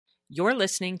You're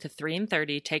listening to 3 in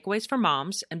 30 Takeaways for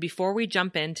Moms, and before we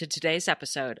jump into today's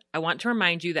episode, I want to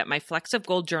remind you that my Flecks of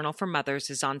Gold journal for mothers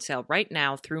is on sale right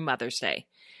now through Mother's Day.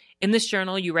 In this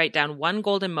journal, you write down one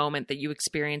golden moment that you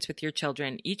experience with your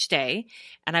children each day,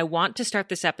 and I want to start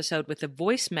this episode with a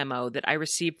voice memo that I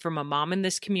received from a mom in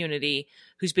this community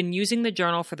who's been using the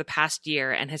journal for the past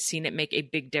year and has seen it make a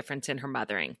big difference in her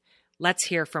mothering. Let's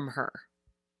hear from her.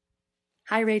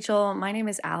 Hi, Rachel. My name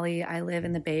is Allie. I live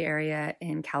in the Bay Area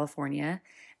in California,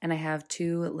 and I have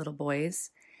 2 little boys.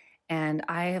 And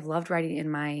I have loved writing in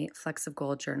my Flecks of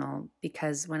Gold journal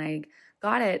because when I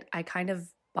got it, I kind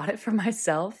of bought it for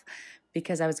myself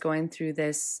because I was going through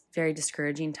this very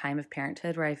discouraging time of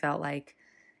parenthood where I felt like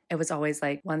it was always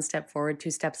like 1 step forward,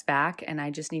 2 steps back, and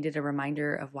I just needed a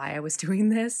reminder of why I was doing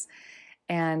this.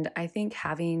 And I think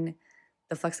having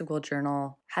the Flecks of Gold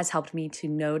journal has helped me to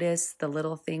notice the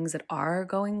little things that are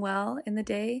going well in the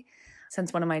day,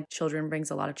 since one of my children brings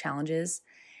a lot of challenges,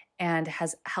 and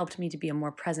has helped me to be a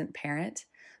more present parent.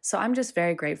 So I'm just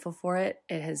very grateful for it.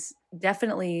 It has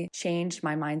definitely changed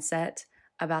my mindset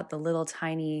about the little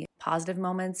tiny positive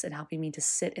moments and helping me to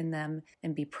sit in them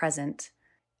and be present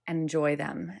and enjoy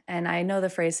them. And I know the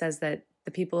phrase says that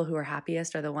the people who are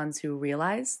happiest are the ones who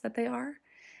realize that they are.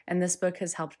 And this book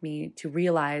has helped me to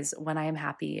realize when I am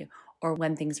happy or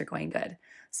when things are going good.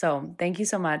 So thank you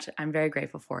so much. I'm very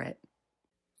grateful for it.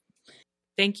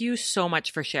 Thank you so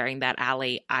much for sharing that,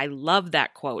 Allie. I love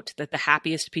that quote that the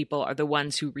happiest people are the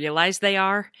ones who realize they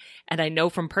are. And I know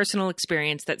from personal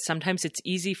experience that sometimes it's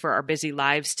easy for our busy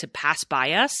lives to pass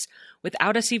by us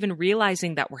without us even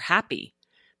realizing that we're happy.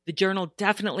 The journal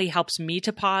definitely helps me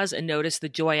to pause and notice the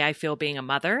joy I feel being a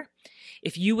mother.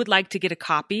 If you would like to get a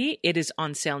copy, it is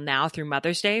on sale now through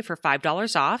Mother's Day for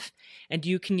 $5 off, and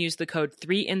you can use the code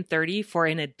 3in30 for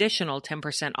an additional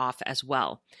 10% off as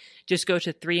well. Just go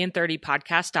to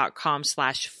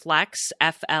 3in30podcast.com/flecks,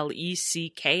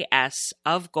 FLECKS,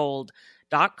 of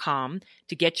gold.com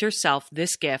to get yourself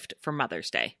this gift for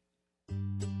Mother's Day.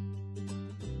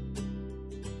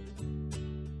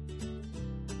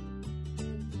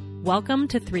 Welcome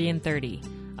to 3 in 30.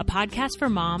 A podcast for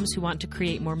moms who want to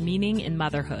create more meaning in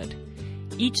motherhood.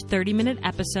 Each 30-minute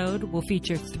episode will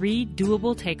feature 3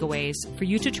 doable takeaways for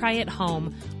you to try at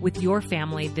home with your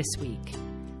family this week.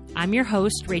 I'm your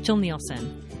host, Rachel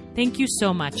Nielsen. Thank you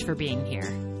so much for being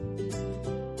here.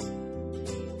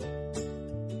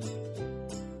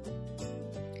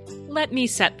 Let me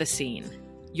set the scene.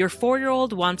 Your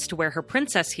 4-year-old wants to wear her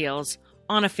princess heels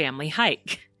on a family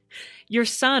hike. Your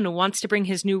son wants to bring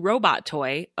his new robot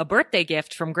toy, a birthday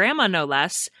gift from grandma no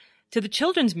less, to the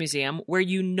Children's Museum where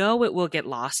you know it will get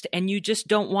lost and you just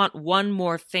don't want one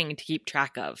more thing to keep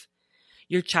track of.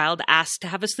 Your child asks to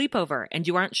have a sleepover and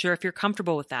you aren't sure if you're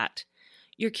comfortable with that.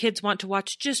 Your kids want to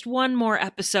watch just one more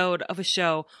episode of a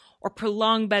show or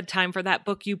prolong bedtime for that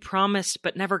book you promised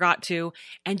but never got to,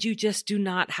 and you just do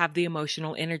not have the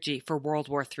emotional energy for World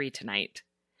War III tonight.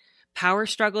 Power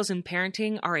struggles in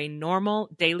parenting are a normal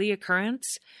daily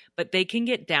occurrence, but they can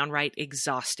get downright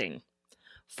exhausting.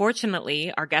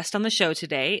 Fortunately, our guest on the show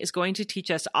today is going to teach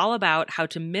us all about how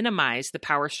to minimize the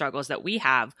power struggles that we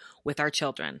have with our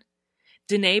children.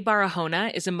 Denaye Barahona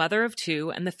is a mother of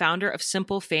 2 and the founder of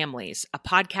Simple Families, a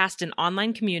podcast and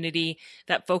online community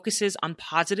that focuses on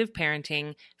positive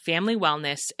parenting, family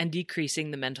wellness, and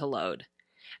decreasing the mental load.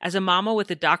 As a mama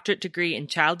with a doctorate degree in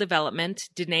child development,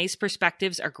 Denaye's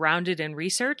perspectives are grounded in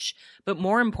research, but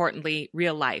more importantly,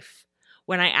 real life.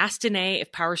 When I asked Denaye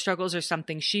if power struggles are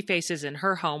something she faces in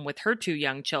her home with her 2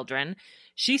 young children,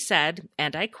 she said,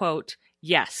 and I quote,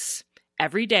 "Yes,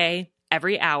 every day,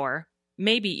 every hour,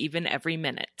 maybe even every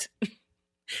minute."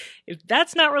 If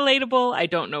that's not relatable, I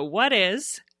don't know what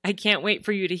is. I can't wait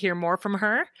for you to hear more from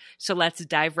her, so let's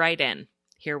dive right in.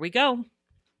 Here we go.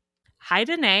 Hi,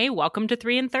 Denaye. Welcome to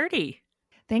 3 in 30.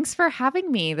 Thanks for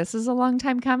having me. This is a long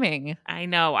time coming. I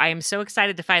know. I am so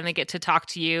excited to finally get to talk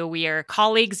to you. We are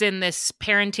colleagues in this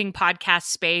parenting podcast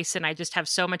space, and I just have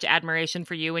so much admiration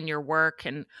for you and your work.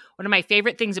 And one of my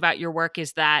favorite things about your work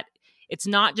is that it's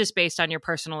not just based on your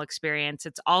personal experience.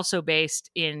 It's also based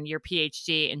in your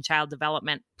PhD in child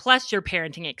development, plus your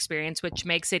parenting experience, which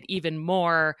makes it even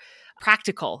more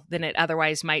practical than it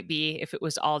otherwise might be if it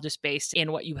was all just based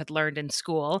in what you had learned in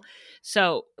school.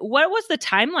 So what was the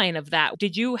timeline of that?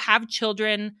 Did you have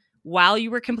children while you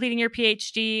were completing your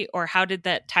PhD, or how did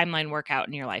that timeline work out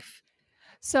in your life?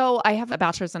 So I have a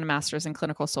bachelor's and a master's in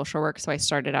clinical social work. So I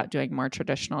started out doing more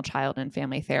traditional child and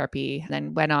family therapy,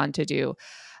 then went on to do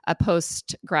a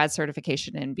post-grad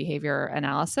certification in behavior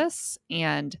analysis.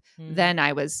 And then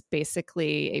I was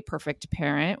basically a perfect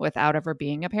parent without ever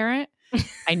being a parent.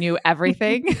 I knew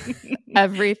everything,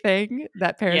 everything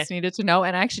that parents Yeah. needed to know.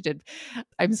 And I actually did.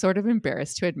 I'm sort of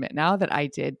embarrassed to admit now that I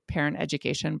did parent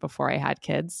education before I had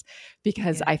kids,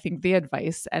 because Yeah. I think the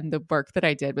advice and the work that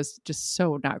I did was just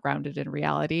so not grounded in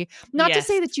reality. Not to Yes.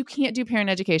 say that you can't do parent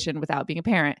education without being a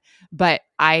parent, but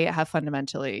I have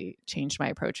fundamentally changed my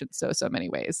approach in so many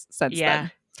ways since Yeah.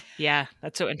 then. Yeah.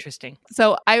 That's so interesting.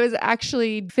 So I was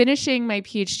actually finishing my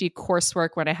PhD coursework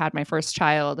when I had my first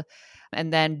child,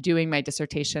 and then doing my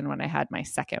dissertation when I had my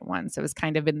second one. So it was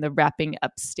kind of in the wrapping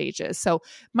up stages. So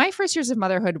my first years of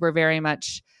motherhood were very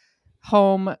much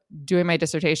home doing my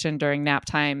dissertation during nap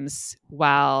times,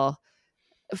 while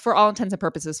for all intents and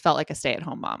purposes felt like a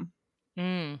stay-at-home mom.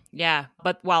 Yeah.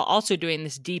 But while also doing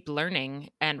this deep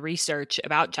learning and research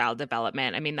about child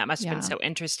development, I mean, that must have been Yeah. so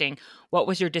interesting. What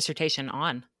was your dissertation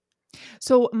on?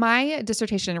 So my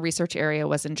dissertation research area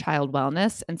was in child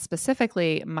wellness, and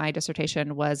specifically my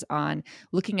dissertation was on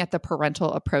looking at the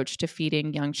parental approach to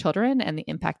feeding young children and the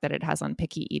impact that it has on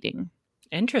picky eating.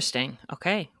 Interesting.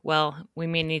 Okay. Well, we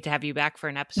may need to have you back for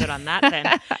an episode on that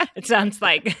then. It sounds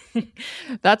like.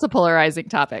 That's a polarizing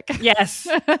topic. Yes.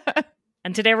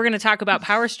 And today we're going to talk about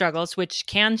power struggles, which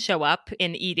can show up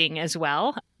in eating as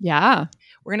well. Yeah.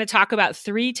 We're going to talk about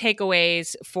 3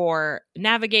 takeaways for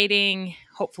navigating,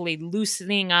 hopefully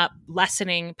loosening up,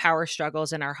 lessening power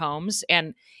struggles in our homes.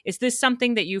 And is this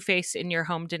something that you face in your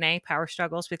home, Denaye, power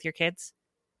struggles with your kids?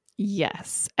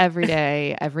 Yes. Every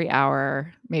day, every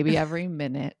hour, maybe every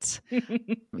minute.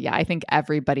 Yeah, I think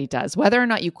everybody does. Whether or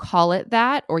not you call it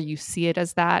that or you see it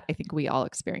as that, I think we all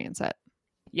experience it.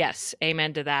 Yes,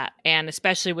 amen to that. And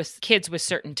especially with kids with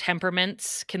certain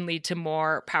temperaments can lead to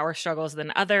more power struggles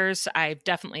than others. I've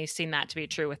definitely seen that to be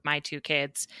true with my 2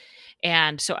 kids.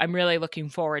 And so I'm really looking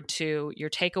forward to your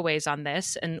takeaways on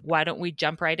this. And why don't we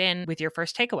jump right in with your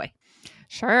first takeaway?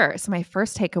 Sure. So my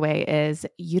first takeaway is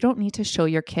you don't need to show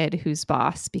your kid who's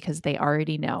boss because they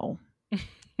already know.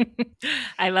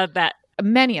 I love that.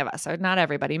 Many of us, or not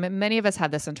everybody, but many of us have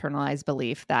this internalized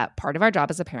belief that part of our job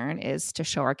as a parent is to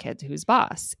show our kids who's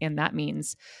boss. And that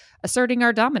means asserting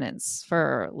our dominance,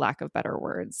 for lack of better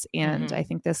words. And I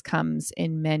think this comes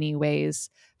in many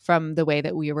ways from the way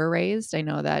that we were raised. I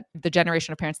know that the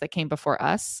generation of parents that came before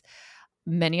us,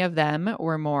 many of them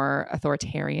were more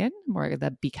authoritarian, more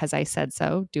the because I said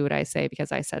so, do what I say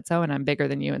because I said so, and I'm bigger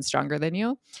than you and stronger than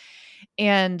you.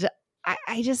 And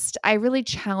I really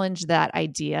challenge that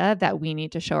idea that we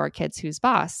need to show our kids who's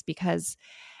boss, because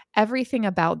everything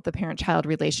about the parent-child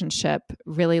relationship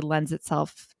really lends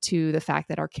itself to the fact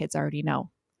that our kids already know.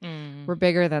 We're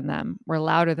bigger than them. We're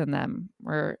louder than them.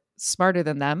 We're smarter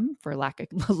than them, for lack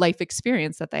of life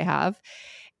experience that they have.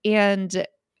 And,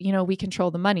 we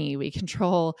control the money. We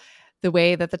control the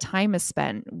way that the time is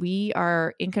spent. We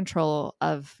are in control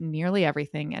of nearly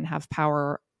everything and have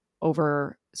power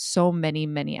over so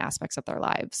many aspects of their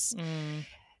lives.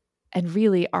 And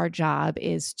really, our job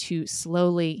is to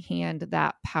slowly hand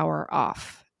that power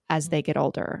off as they get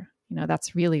older.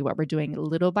 That's really what we're doing,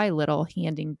 little by little,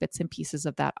 handing bits and pieces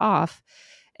of that off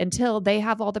until they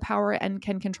have all the power and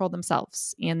can control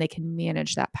themselves, and they can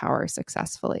manage that power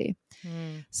successfully.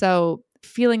 So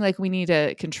feeling like we need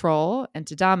to control and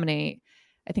to dominate,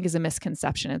 I think, is a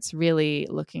misconception. It's really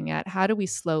looking at how do we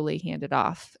slowly hand it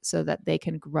off so that they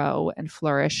can grow and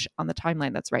flourish on the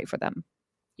timeline that's right for them.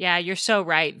 Yeah, you're so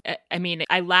right. I mean,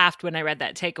 I laughed when I read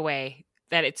that takeaway,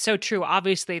 that it's so true.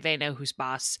 Obviously, they know who's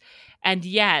boss. And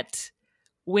yet,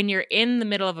 when you're in the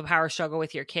middle of a power struggle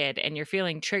with your kid and you're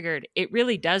feeling triggered, it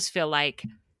really does feel like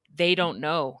they don't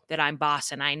know that I'm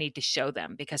boss and I need to show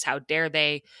them, because how dare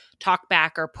they talk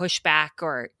back or push back,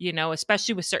 or,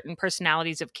 especially with certain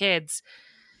personalities of kids,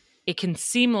 it can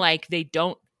seem like they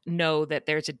don't know that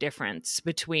there's a difference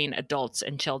between adults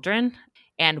and children.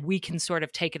 And we can sort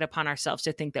of take it upon ourselves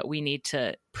to think that we need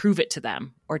to prove it to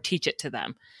them or teach it to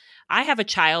them. I have a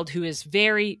child who is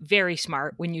very, very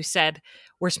smart. When you said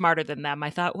we're smarter than them, I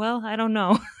thought, well, I don't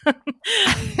know.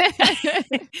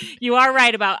 You are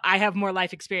right about I have more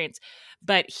life experience.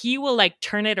 But he will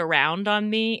turn it around on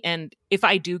me. And if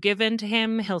I do give in to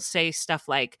him, he'll say stuff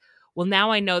like, well,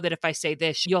 now I know that if I say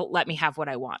this, you'll let me have what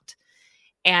I want.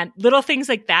 And little things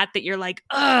like that you're like,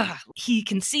 ugh, he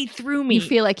can see through me. You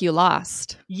feel like you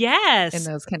lost. Yes. In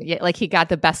those like he got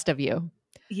the best of you.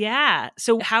 Yeah.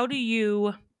 So how do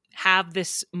you have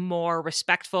this more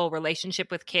respectful relationship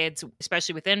with kids,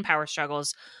 especially within power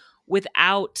struggles,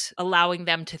 without allowing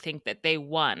them to think that they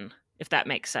won, if that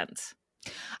makes sense?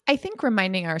 I think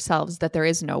reminding ourselves that there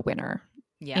is no winner.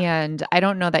 Yeah. And I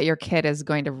don't know that your kid is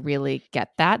going to really get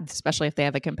that, especially if they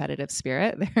have a competitive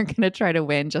spirit. They're going to try to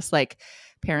win just like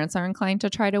parents are inclined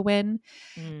to try to win.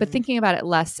 But thinking about it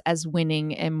less as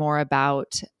winning and more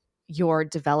about you're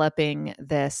developing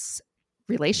this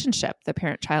relationship, the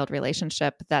parent-child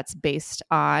relationship that's based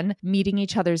on meeting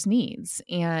each other's needs.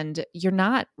 And you're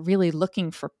not really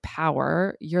looking for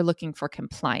power, you're looking for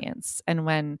compliance. And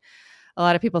when a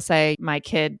lot of people say my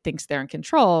kid thinks they're in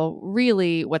control,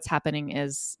 really what's happening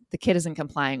is the kid isn't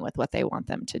complying with what they want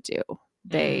them to do.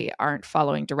 They aren't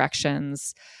following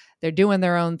directions. They're doing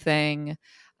their own thing.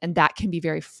 And that can be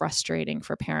very frustrating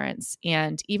for parents.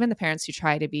 And even the parents who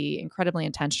try to be incredibly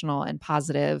intentional and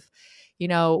positive,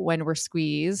 when we're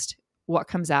squeezed, what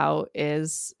comes out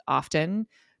is often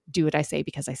do what I say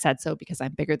because I said so, because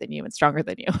I'm bigger than you and stronger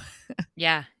than you.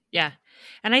 Yeah. Yeah.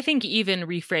 And I think even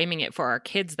reframing it for our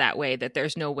kids that way, that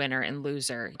there's no winner and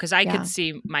loser, because I could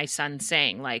see my son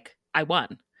saying like, I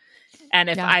won. And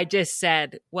if I just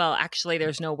said, well, actually,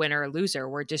 there's no winner or loser,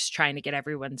 we're just trying to get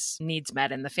everyone's needs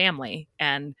met in the family,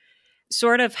 and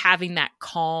sort of having that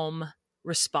calm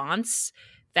response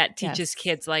that teaches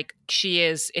kids like she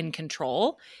is in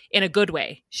control in a good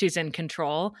way. She's in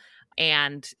control.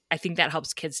 And I think that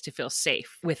helps kids to feel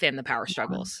safe within the power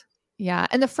struggles. Yeah.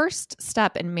 And the first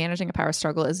step in managing a power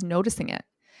struggle is noticing it,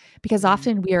 because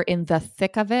often we are in the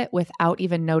thick of it without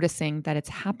even noticing that it's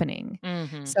happening.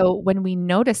 So when we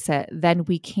notice it, then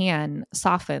we can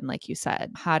soften, like you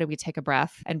said. How do we take a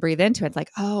breath and breathe into it? It's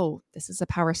like, oh, this is a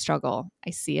power struggle.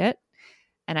 I see it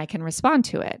and I can respond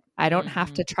to it. I don't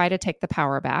have to try to take the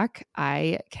power back.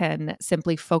 I can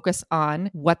simply focus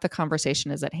on what the conversation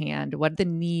is at hand, what the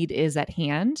need is at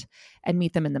hand, and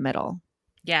meet them in the middle.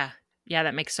 Yeah. Yeah,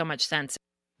 that makes so much sense.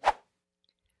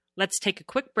 Let's take a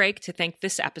quick break to thank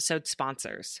this episode's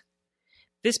sponsors.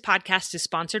 This podcast is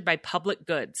sponsored by Public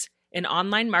Goods, an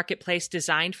online marketplace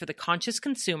designed for the conscious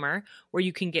consumer where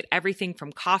you can get everything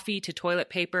from coffee to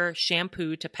toilet paper,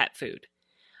 shampoo to pet food.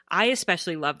 I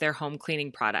especially love their home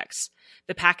cleaning products.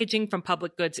 The packaging from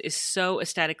Public Goods is so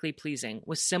aesthetically pleasing,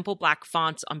 with simple black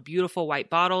fonts on beautiful white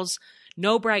bottles,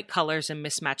 no bright colors and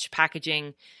mismatched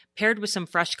packaging. Paired with some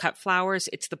fresh cut flowers,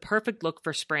 it's the perfect look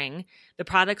for spring. The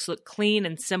products look clean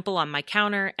and simple on my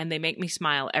counter, and they make me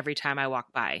smile every time I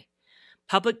walk by.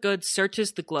 Public Goods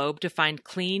searches the globe to find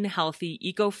clean, healthy,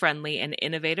 eco-friendly, and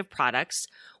innovative products,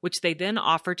 which they then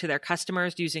offer to their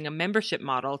customers using a membership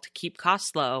model to keep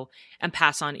costs low and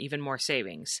pass on even more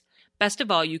savings. Best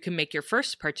of all, you can make your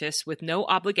first purchase with no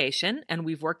obligation, and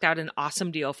we've worked out an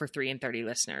awesome deal for 3 in 30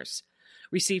 listeners.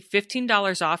 Receive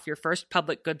 $15 off your first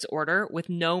Public Goods order with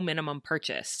no minimum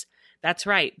purchase. That's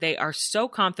right. They are so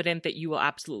confident that you will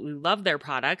absolutely love their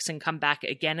products and come back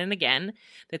again and again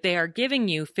that they are giving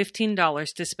you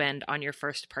 $15 to spend on your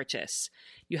first purchase.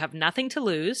 You have nothing to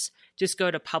lose. Just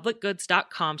go to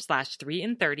publicgoods.com/3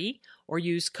 in 30 or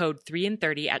use code 3 in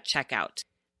 30 at checkout.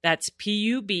 That's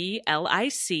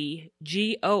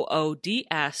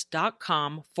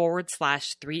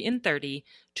publicgoods.com/3 in 30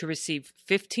 to receive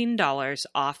 $15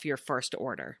 off your first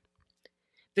order.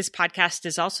 This podcast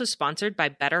is also sponsored by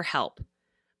BetterHelp.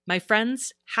 My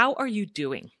friends, how are you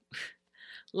doing?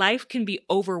 Life can be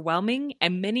overwhelming,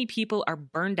 and many people are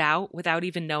burned out without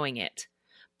even knowing it.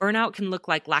 Burnout can look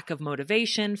like lack of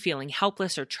motivation, feeling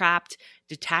helpless or trapped,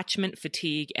 detachment,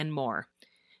 fatigue, and more.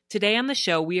 Today on the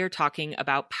show, we are talking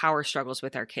about power struggles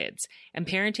with our kids, and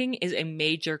parenting is a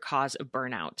major cause of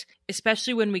burnout,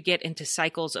 especially when we get into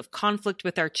cycles of conflict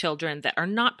with our children that are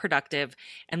not productive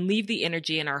and leave the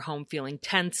energy in our home feeling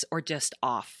tense or just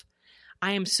off.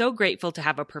 I am so grateful to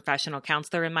have a professional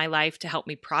counselor in my life to help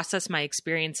me process my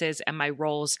experiences and my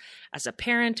roles as a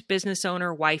parent, business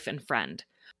owner, wife, and friend.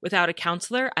 Without a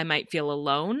counselor, I might feel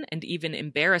alone and even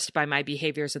embarrassed by my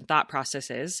behaviors and thought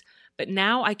processes. But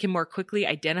now I can more quickly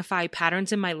identify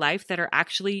patterns in my life that are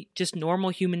actually just normal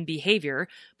human behavior,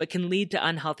 but can lead to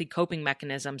unhealthy coping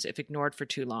mechanisms if ignored for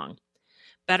too long.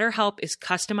 BetterHelp is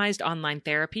customized online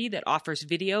therapy that offers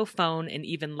video, phone, and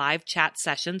even live chat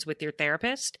sessions with your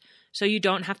therapist, so you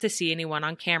don't have to see anyone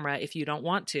on camera if you don't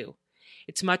want to.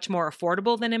 It's much more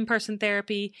affordable than in-person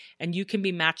therapy, and you can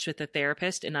be matched with a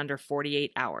therapist in under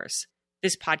 48 hours.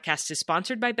 This podcast is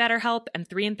sponsored by BetterHelp, and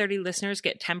 3 in 30 listeners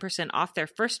get 10% off their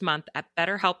first month at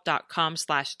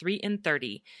betterhelp.com/3 in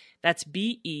 30. That's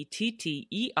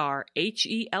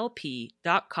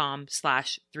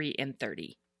BetterHelp.com/3 in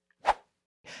 30.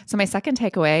 So my second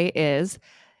takeaway is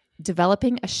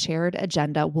developing a shared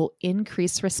agenda will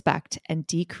increase respect and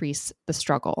decrease the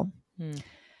struggle.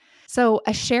 So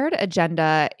a shared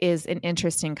agenda is an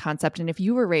interesting concept. And if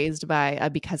you were raised by a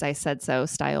because I said so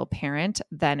style parent,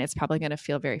 then it's probably going to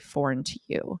feel very foreign to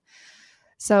you.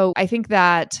 So I think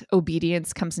that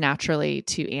obedience comes naturally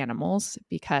to animals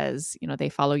because, they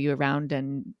follow you around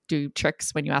and do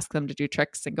tricks when you ask them to do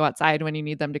tricks and go outside when you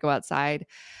need them to go outside.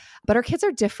 But our kids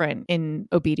are different in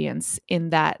obedience in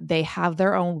that they have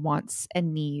their own wants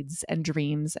and needs and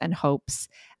dreams and hopes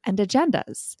and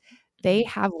agendas. They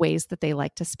have ways that they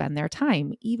like to spend their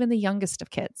time. Even the youngest of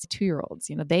kids,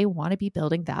 2-year-olds, they want to be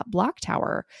building that block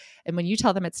tower. And when you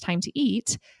tell them it's time to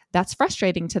eat, that's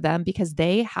frustrating to them because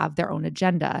they have their own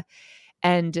agenda.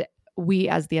 And we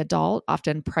as the adult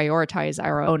often prioritize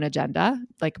our own agenda.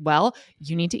 Like, well,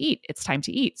 you need to eat. It's time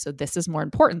to eat. So this is more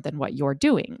important than what you're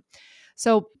doing.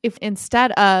 So if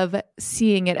instead of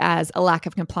seeing it as a lack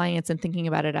of compliance and thinking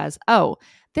about it as, oh,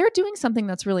 they're doing something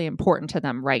that's really important to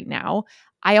them right now,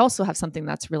 I also have something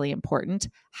that's really important.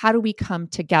 How do we come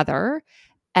together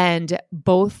and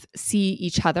both see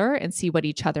each other and see what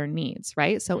each other needs,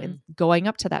 right? So in going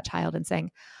up to that child and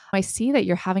saying, I see that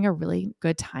you're having a really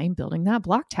good time building that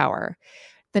block tower.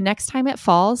 The next time it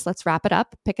falls, let's wrap it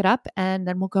up, pick it up, and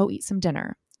then we'll go eat some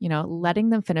dinner. Letting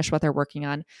them finish what they're working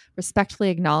on, respectfully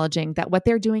acknowledging that what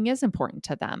they're doing is important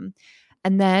to them.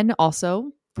 And then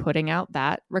also putting out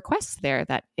that request there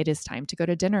that it is time to go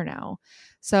to dinner now.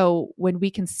 So when we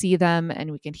can see them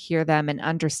and we can hear them and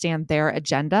understand their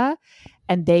agenda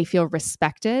and they feel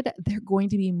respected, they're going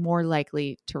to be more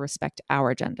likely to respect our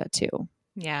agenda too.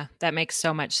 Yeah, that makes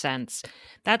so much sense.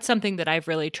 That's something that I've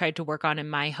really tried to work on in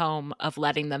my home of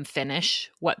letting them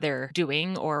finish what they're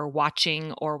doing or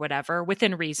watching or whatever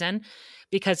within reason,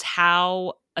 because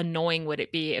how annoying would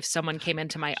it be if someone came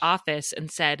into my office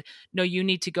and said, no, you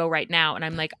need to go right now. And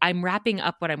I'm like, I'm wrapping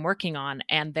up what I'm working on.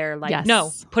 And they're like,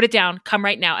 no, put it down. Come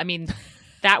right now. I mean,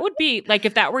 that would be like,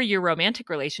 if that were your romantic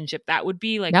relationship, that would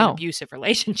be like an abusive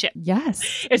relationship.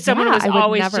 Yes. If someone was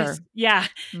always never.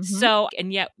 just, So,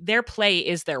 and yet their play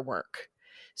is their work.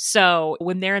 So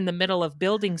when they're in the middle of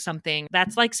building something,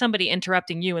 that's like somebody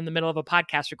interrupting you in the middle of a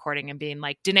podcast recording and being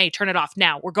like, Denaye, turn it off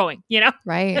now. We're going,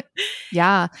 Right.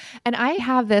 Yeah. And I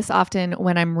have this often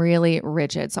when I'm really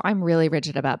rigid. So I'm really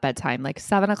rigid about bedtime, like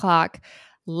 7:00,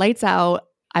 lights out.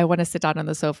 I want to sit down on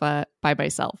the sofa by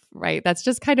myself, right? That's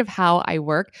just kind of how I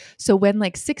work. So when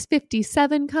like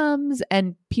 6:57 comes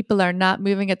and people are not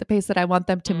moving at the pace that I want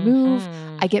them to move,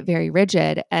 I get very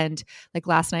rigid. And like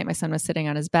last night, my son was sitting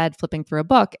on his bed flipping through a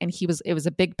book and it was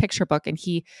a big picture book and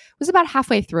he was about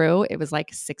halfway through. It was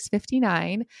like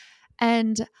 6:59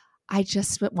 and I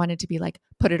just wanted to be like,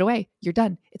 put it away. You're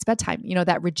done. It's bedtime.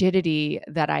 That rigidity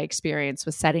that I experienced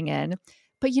was setting in.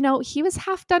 But, he was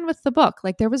half done with the book.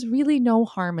 Like there was really no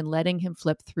harm in letting him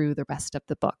flip through the rest of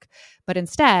the book. But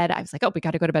instead, I was like, oh, we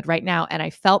got to go to bed right now. And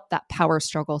I felt that power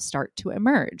struggle start to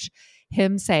emerge.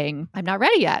 Him saying, I'm not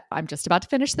ready yet. I'm just about to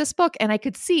finish this book. And I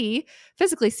could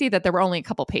physically see that there were only a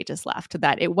couple pages left,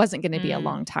 that it wasn't going to be a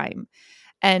long time.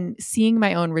 And seeing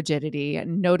my own rigidity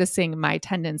and noticing my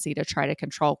tendency to try to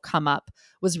control come up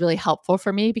was really helpful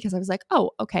for me because I was like,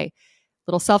 oh, okay,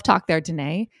 little self-talk there,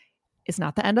 Denaye. It's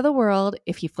not the end of the world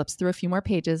if he flips through a few more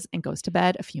pages and goes to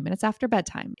bed a few minutes after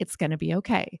bedtime. It's going to be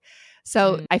okay.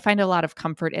 So I find a lot of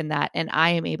comfort in that. And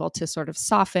I am able to sort of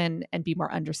soften and be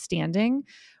more understanding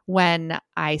when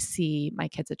I see my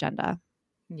kid's agenda.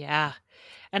 Yeah.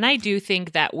 And I do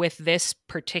think that with this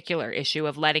particular issue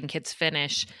of letting kids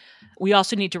finish, we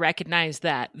also need to recognize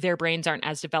that their brains aren't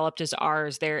as developed as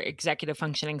ours. Their executive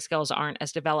functioning skills aren't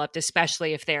as developed,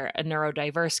 especially if they're a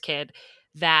neurodiverse kid,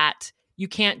 that you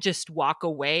can't just walk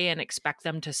away and expect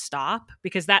them to stop,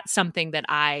 because that's something that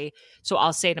so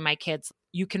I'll say to my kids,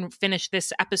 you can finish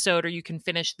this episode or you can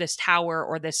finish this tower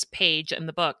or this page in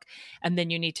the book, and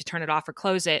then you need to turn it off or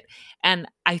close it. And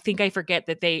I think I forget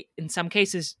that they, in some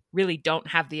cases, really don't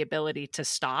have the ability to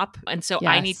stop. And so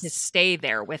I need to stay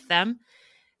there with them,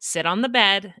 sit on the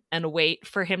bed and wait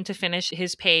for him to finish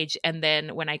his page. And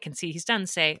then when I can see he's done,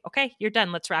 say, okay, you're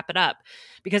done. Let's wrap it up.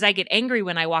 Because I get angry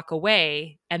when I walk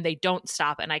away and they don't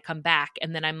stop and I come back.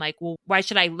 And then I'm like, well, why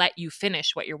should I let you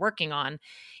finish what you're working on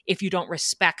if you don't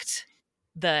respect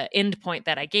the end point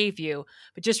that I gave you?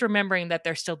 But just remembering that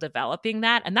they're still developing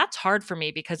that. And that's hard for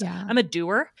me because I'm a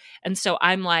doer. And so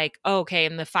I'm like, oh, okay,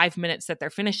 in the 5 minutes that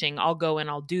they're finishing, I'll go and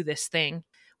I'll do this thing.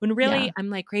 When really I'm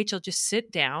like, Rachel, just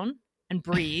sit down and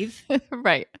breathe.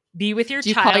 Right. Be with your child.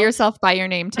 Do child. You call yourself by your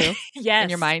name too? Yes. In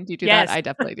your mind? Do you do that? I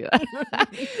definitely do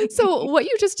that. So what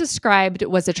you just described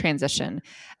was a transition.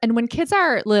 And when kids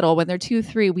are little, when they're 2,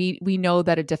 3, we know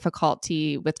that a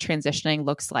difficulty with transitioning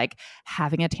looks like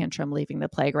having a tantrum, leaving the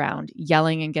playground,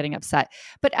 yelling and getting upset.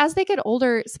 But as they get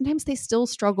older, sometimes they still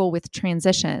struggle with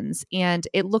transitions and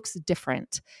it looks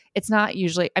different. It's not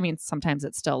usually, sometimes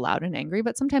it's still loud and angry,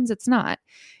 but sometimes it's not.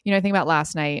 I think about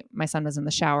last night, my son was in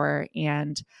the shower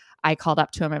and I called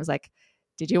up to him. I was like,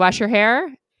 did you wash your hair?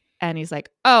 And he's like,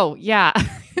 oh, yeah.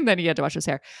 And then he had to wash his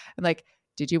hair. I'm like,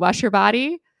 did you wash your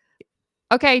body?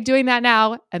 Okay, doing that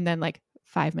now. And then like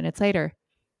 5 minutes later,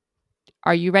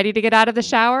 are you ready to get out of the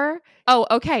shower? Oh,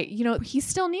 okay. He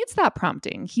still needs that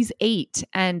prompting. He's 8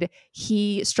 and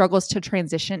he struggles to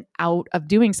transition out of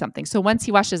doing something. So once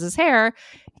he washes his hair,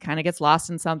 he kind of gets lost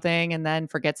in something and then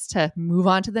forgets to move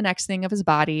on to the next thing of his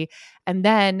body. And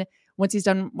then once he's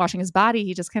done washing his body,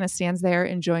 he just kind of stands there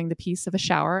enjoying the peace of a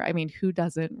shower. I mean, who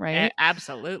doesn't, right?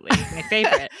 Absolutely. My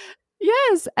favorite.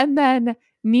 Yes. And then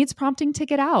needs prompting to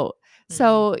get out.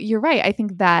 So you're right. I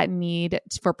think that need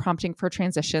for prompting for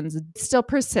transitions still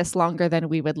persists longer than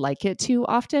we would like it to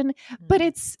often, but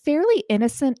it's fairly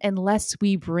innocent unless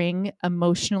we bring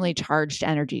emotionally charged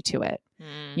energy to it.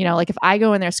 Like if I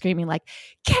go in there screaming like,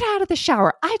 get out of the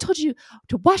shower. I told you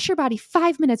to wash your body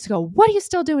 5 minutes ago. What are you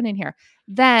still doing in here?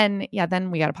 Then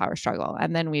we got a power struggle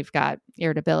and then we've got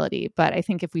irritability. But I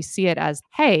think if we see it as,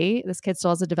 hey, this kid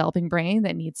still has a developing brain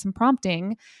that needs some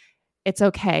prompting, it's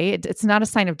okay. It's not a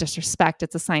sign of disrespect.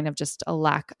 It's a sign of just a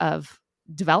lack of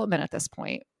development at this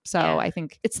point. So I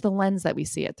think it's the lens that we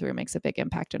see it through makes a big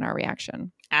impact in our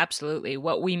reaction. Absolutely.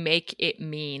 What we make it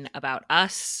mean about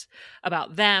us,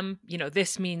 about them,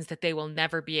 this means that they will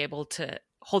never be able to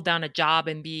hold down a job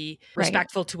and be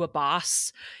respectful to a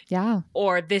boss. Yeah.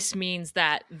 Or this means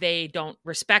that they don't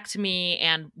respect me.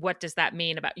 And what does that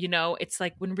mean about, it's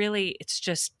like when really it's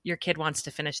just your kid wants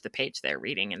to finish the page they're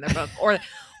reading in their book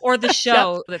or the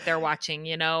show that they're watching,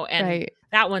 and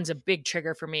that one's a big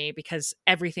trigger for me because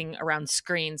everything around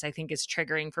screens I think is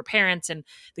triggering for parents and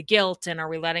the guilt and are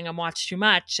we letting them watch too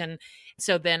much? And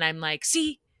so then I'm like,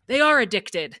 see, they are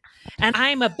addicted and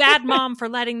I'm a bad mom for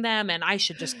letting them and I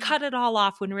should just cut it all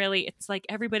off when really it's like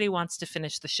everybody wants to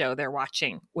finish the show they're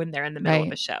watching when they're in the middle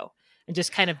of a show and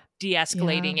just kind of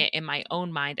de-escalating it in my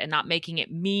own mind and not making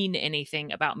it mean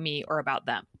anything about me or about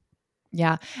them.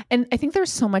 Yeah. And I think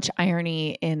there's so much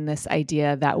irony in this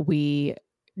idea that we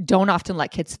don't often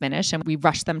let kids finish and we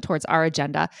rush them towards our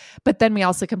agenda. But then we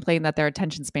also complain that their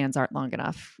attention spans aren't long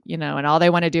enough, and all they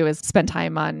want to do is spend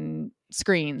time on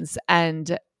screens.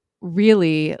 And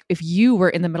really, if you were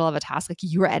in the middle of a task, like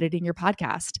you were editing your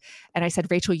podcast and I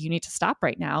said, Rachel, you need to stop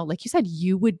right now. Like you said,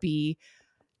 you would be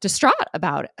distraught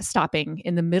about stopping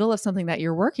in the middle of something that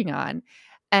you're working on.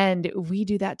 And we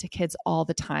do that to kids all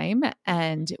the time.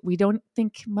 And we don't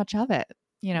think much of it,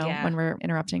 when we're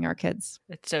interrupting our kids.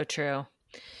 It's so true.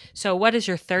 So what is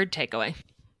your third takeaway?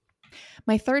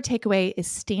 My third takeaway is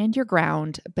stand your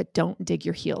ground, but don't dig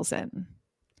your heels in.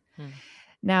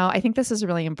 Now, I think this is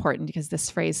really important because this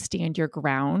phrase, stand your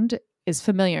ground, is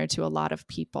familiar to a lot of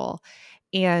people.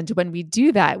 And when we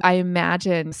do that, I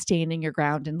imagine standing your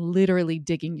ground and literally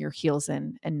digging your heels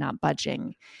in and not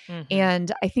budging. And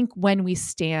I think when we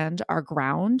stand our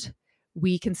ground,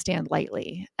 we can stand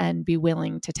lightly and be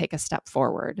willing to take a step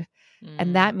forward.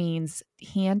 And that means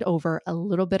hand over a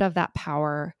little bit of that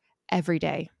power every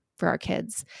day for our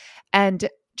kids. And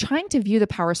trying to view the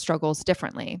power struggles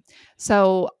differently.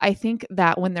 So I think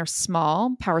that when they're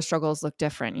small, power struggles look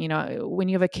different. When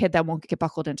you have a kid that won't get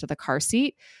buckled into the car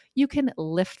seat, you can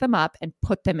lift them up and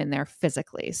put them in there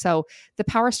physically. So the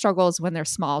power struggles when they're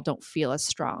small don't feel as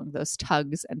strong. Those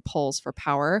tugs and pulls for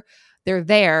power, they're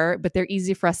there, but they're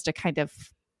easy for us to kind of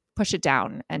push it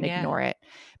down and ignore it.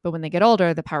 But when they get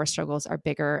older, the power struggles are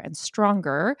bigger and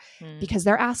stronger because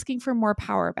they're asking for more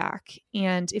power back.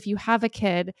 And if you have a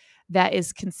kid that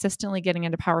is consistently getting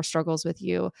into power struggles with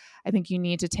you, I think you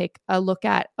need to take a look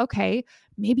at, okay,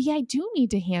 maybe I do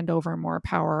need to hand over more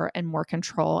power and more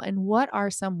control. And what are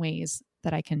some ways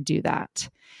that I can do that?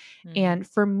 And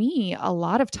for me, a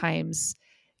lot of times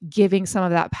giving some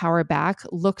of that power back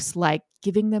looks like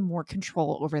giving them more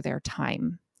control over their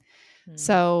time.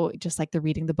 So just like the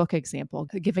reading the book example,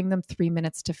 giving them 3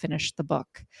 minutes to finish the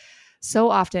book. So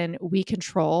often we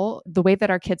control the way that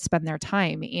our kids spend their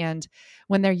time. And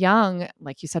when they're young,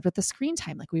 like you said, with the screen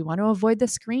time, like we want to avoid the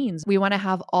screens. We want to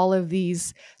have all of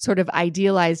these sort of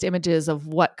idealized images of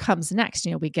what comes next.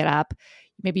 We get up,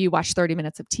 maybe you watch 30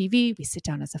 minutes of TV, we sit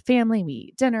down as a family, we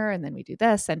eat dinner, and then we do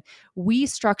this. And we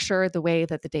structure the way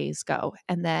that the days go.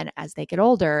 And then as they get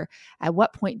older, at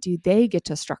what point do they get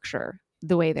to structure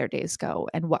the way their days go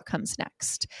and what comes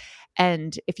next?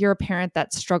 And if you're a parent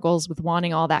that struggles with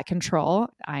wanting all that control,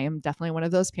 I am definitely one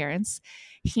of those parents,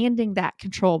 handing that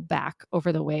control back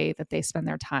over the way that they spend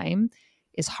their time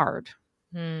is hard.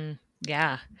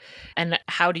 Yeah. And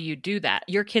how do you do that?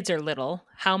 Your kids are little.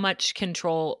 How much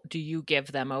control do you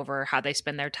give them over how they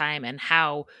spend their time? And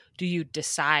how do you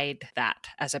decide that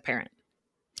as a parent?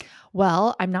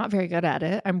 Well, I'm not very good at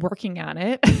it. I'm working on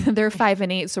it. They're 5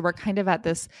 and 8. So we're kind of at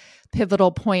this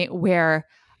pivotal point where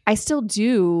I still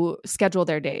do schedule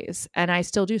their days and I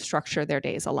still do structure their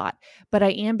days a lot, but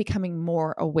I am becoming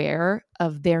more aware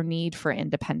of their need for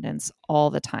independence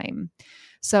all the time.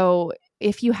 So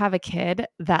if you have a kid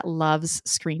that loves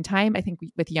screen time, I think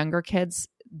with younger kids,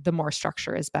 the more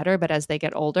structure is better. But as they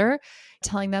get older,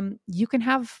 telling them you can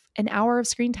have an hour of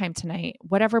screen time tonight,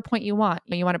 whatever point you want.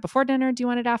 You want it before dinner? Do you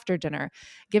want it after dinner?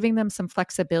 Giving them some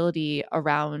flexibility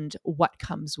around what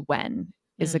comes when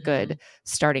is a good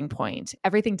starting point.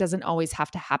 Everything doesn't always have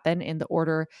to happen in the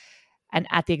order and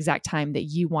at the exact time that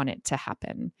you want it to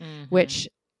happen, which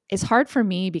is hard for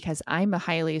me because I'm a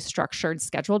highly structured,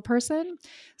 scheduled person.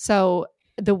 So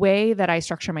the way that I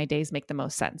structure my days make the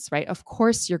most sense, right? Of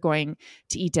course, you're going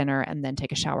to eat dinner and then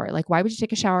take a shower. Like, why would you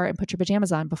take a shower and put your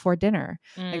pajamas on before dinner?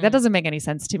 Like, that doesn't make any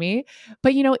sense to me.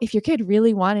 But, if your kid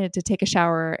really wanted to take a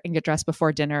shower and get dressed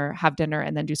before dinner, have dinner,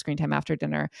 and then do screen time after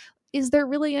dinner, is there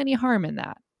really any harm in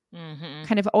that?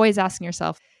 Kind of always asking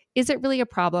yourself, is it really a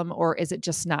problem or is it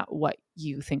just not what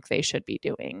you think they should be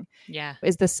doing? Yeah.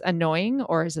 Is this annoying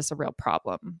or is this a real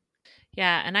problem?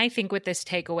 Yeah. And I think with this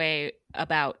takeaway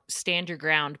about stand your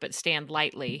ground, but stand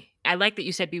lightly, I like that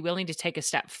you said be willing to take a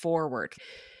step forward.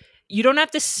 You don't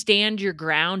have to stand your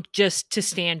ground just to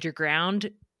stand your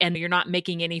ground. And you're not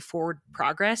making any forward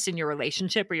progress in your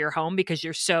relationship or your home because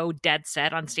you're so dead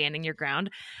set on standing your ground.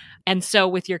 And so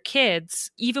with your kids,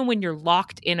 even when you're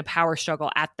locked in a power struggle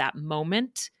at that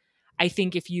moment, I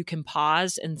think if you can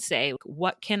pause and say,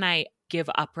 what can I give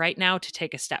up right now to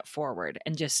take a step forward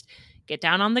and just get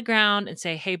down on the ground and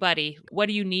say, hey, buddy, what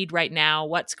do you need right now?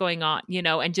 What's going on?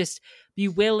 And just be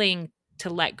willing to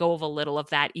let go of a little of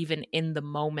that, even in the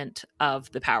moment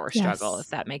of the power struggle, if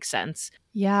that makes sense.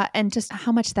 Yeah. And just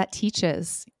how much that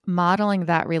teaches, modeling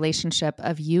that relationship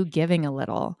of you giving a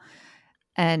little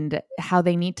and how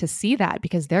they need to see that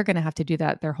because they're going to have to do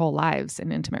that their whole lives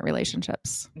in intimate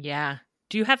relationships. Yeah.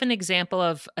 Do you have an example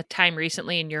of a time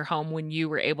recently in your home when you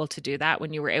were able to do that,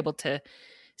 when you were able to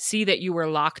see that you were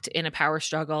locked in a power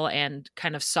struggle and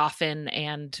kind of soften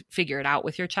and figure it out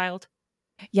with your child?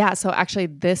 Yeah. So actually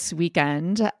this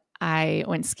weekend, I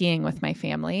went skiing with my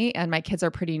family and my kids are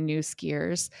pretty new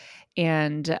skiers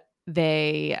and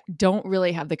they don't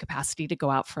really have the capacity to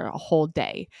go out for a whole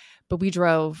day. But we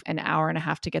drove an hour and a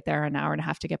half to get there, an hour and a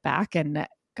half to get back. And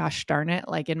gosh darn it,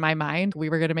 like in my mind, we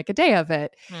were going to make a day of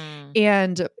it.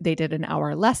 And they did an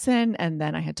hour lesson. And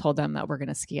then I had told them that we're going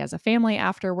to ski as a family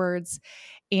afterwards.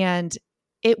 And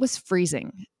it was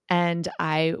freezing. And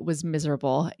I was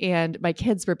miserable. And my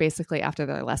kids were basically after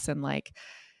their lesson, like,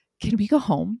 can we go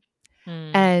home?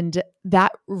 And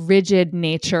that rigid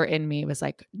nature in me was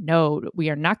like, no,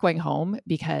 we are not going home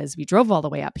because we drove all the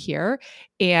way up here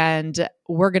and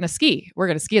we're going to ski. We're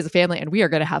going to ski as a family and we are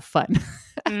going to have fun.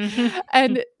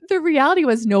 And the reality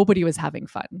was nobody was having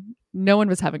fun. No one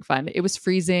was having fun. It was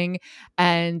freezing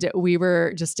and we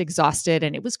were just exhausted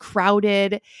and it was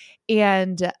crowded.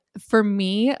 And for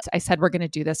me, I said, we're going to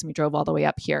do this and we drove all the way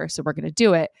up here. So we're going to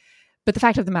do it. But the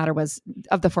fact of the matter was,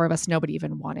 of the four of us, nobody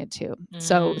even wanted to.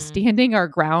 So standing our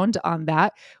ground on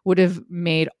that would have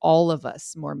made all of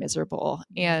us more miserable.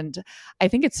 And I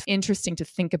think it's interesting to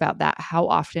think about that, how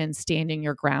often standing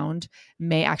your ground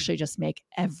may actually just make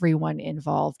everyone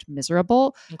involved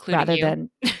miserable, including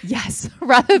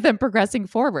rather than progressing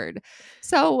forward.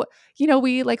 So,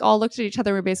 we like all looked at each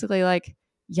other and we're basically like,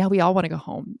 yeah, we all want to go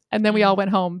home. And then we all went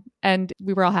home and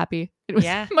we were all happy. It was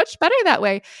much better that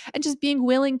way. And just being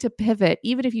willing to pivot,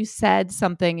 even if you said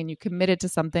something and you committed to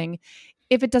something,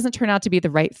 if it doesn't turn out to be the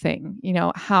right thing,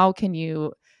 how can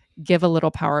you give a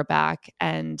little power back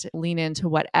and lean into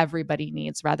what everybody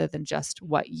needs rather than just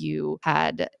what you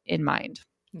had in mind?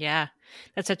 Yeah,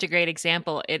 that's such a great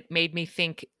example. It made me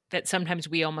think that sometimes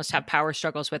we almost have power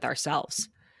struggles with ourselves.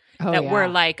 We're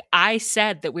like, I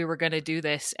said that we were going to do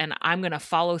this and I'm going to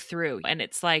follow through. And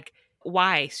it's like,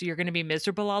 why? So you're going to be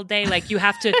miserable all day? Like you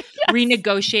have to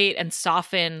renegotiate and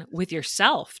soften with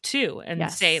yourself too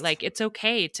and say like, it's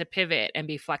okay to pivot and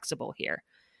be flexible here.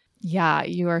 Yeah,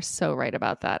 you are so right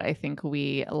about that. I think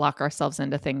we lock ourselves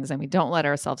into things and we don't let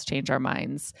ourselves change our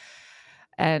minds.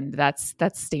 And that's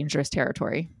dangerous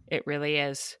territory. It really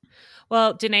is.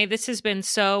 Well, Denaye, this has been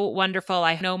so wonderful.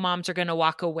 I know moms are going to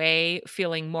walk away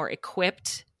feeling more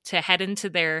equipped to head into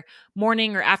their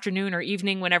morning or afternoon or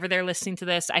evening whenever they're listening to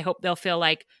this. I hope they'll feel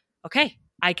like, okay,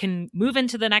 I can move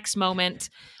into the next moment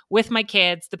with my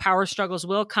kids. The power struggles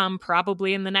will come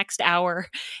probably in the next hour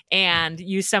and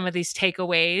use some of these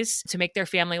takeaways to make their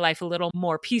family life a little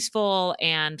more peaceful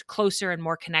and closer and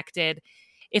more connected.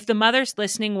 If the mothers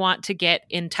listening want to get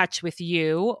in touch with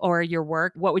you or your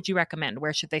work, what would you recommend?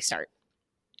 Where should they start?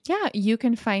 Yeah, you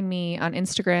can find me on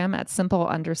Instagram at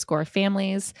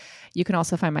simple_families. You can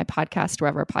also find my podcast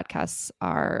wherever podcasts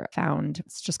are found.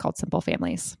 It's just called Simple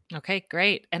Families. Okay,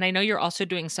 great. And I know you're also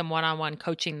doing some one-on-one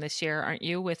coaching this year, aren't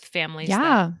you, with families?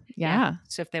 Yeah.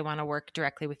 So if they want to work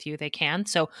directly with you, they can.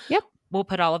 So Yep. We'll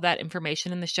put all of that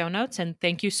information in the show notes. And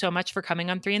thank you so much for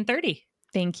coming on 3 in 30.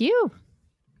 Thank you.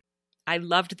 I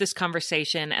loved this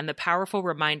conversation and the powerful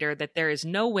reminder that there is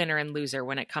no winner and loser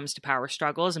when it comes to power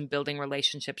struggles and building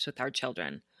relationships with our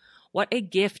children. What a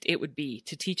gift it would be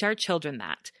to teach our children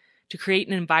that, to create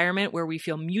an environment where we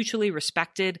feel mutually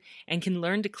respected and can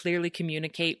learn to clearly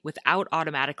communicate without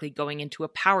automatically going into a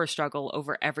power struggle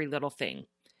over every little thing.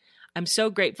 I'm so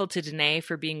grateful to Denaye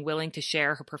for being willing to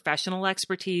share her professional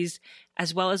expertise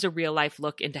as well as a real-life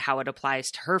look into how it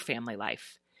applies to her family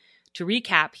life. To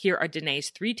recap, here are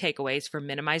Denaye's 3 takeaways for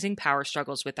minimizing power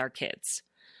struggles with our kids.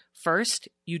 First,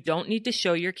 you don't need to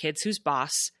show your kids who's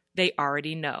boss. They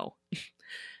already know.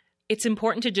 It's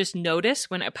important to just notice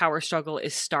when a power struggle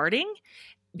is starting,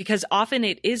 because often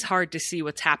it is hard to see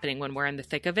what's happening when we're in the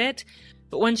thick of it.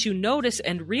 But once you notice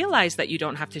and realize that you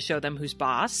don't have to show them who's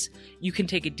boss, you can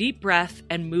take a deep breath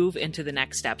and move into the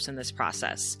next steps in this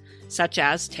process, such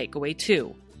as takeaway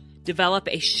 2. Develop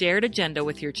a shared agenda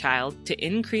with your child to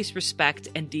increase respect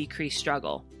and decrease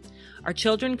struggle. Our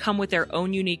children come with their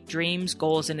own unique dreams,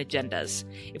 goals, and agendas.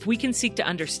 If we can seek to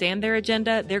understand their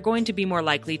agenda, they're going to be more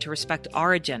likely to respect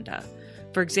our agenda.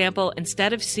 For example,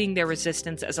 instead of seeing their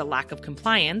resistance as a lack of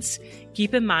compliance,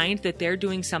 keep in mind that they're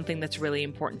doing something that's really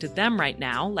important to them right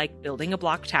now, like building a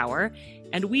block tower,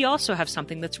 and we also have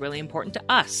something that's really important to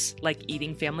us, like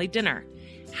eating family dinner.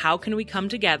 How can we come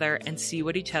together and see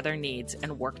what each other needs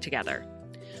and work together?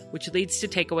 Which leads to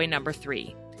takeaway number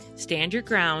 3. Stand your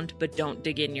ground, but don't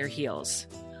dig in your heels.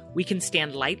 We can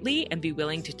stand lightly and be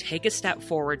willing to take a step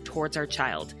forward towards our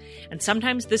child. And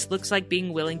sometimes this looks like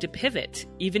being willing to pivot.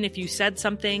 Even if you said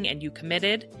something and you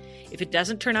committed, if it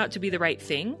doesn't turn out to be the right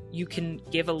thing, you can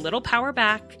give a little power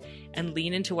back and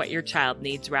lean into what your child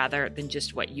needs rather than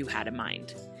just what you had in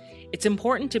mind. It's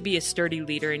important to be a sturdy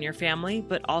leader in your family,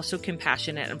 but also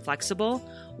compassionate and flexible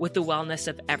with the wellness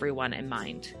of everyone in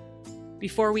mind.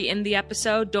 Before we end the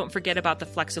episode, don't forget about the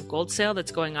Flecks of Gold sale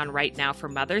that's going on right now for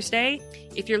Mother's Day.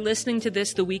 If you're listening to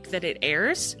this the week that it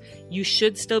airs, you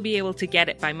should still be able to get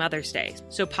it by Mother's Day.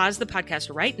 So pause the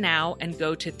podcast right now and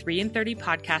go to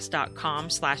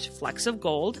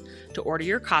 3in30podcast.com/flecksofgold to order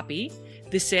your copy.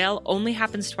 The sale only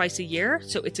happens twice a year,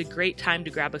 so it's a great time to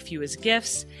grab a few as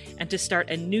gifts and to start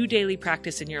a new daily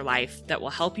practice in your life that will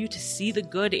help you to see the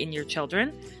good in your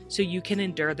children so you can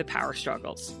endure the power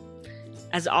struggles.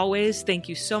 As always, thank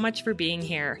you so much for being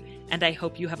here, and I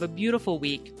hope you have a beautiful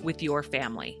week with your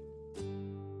family.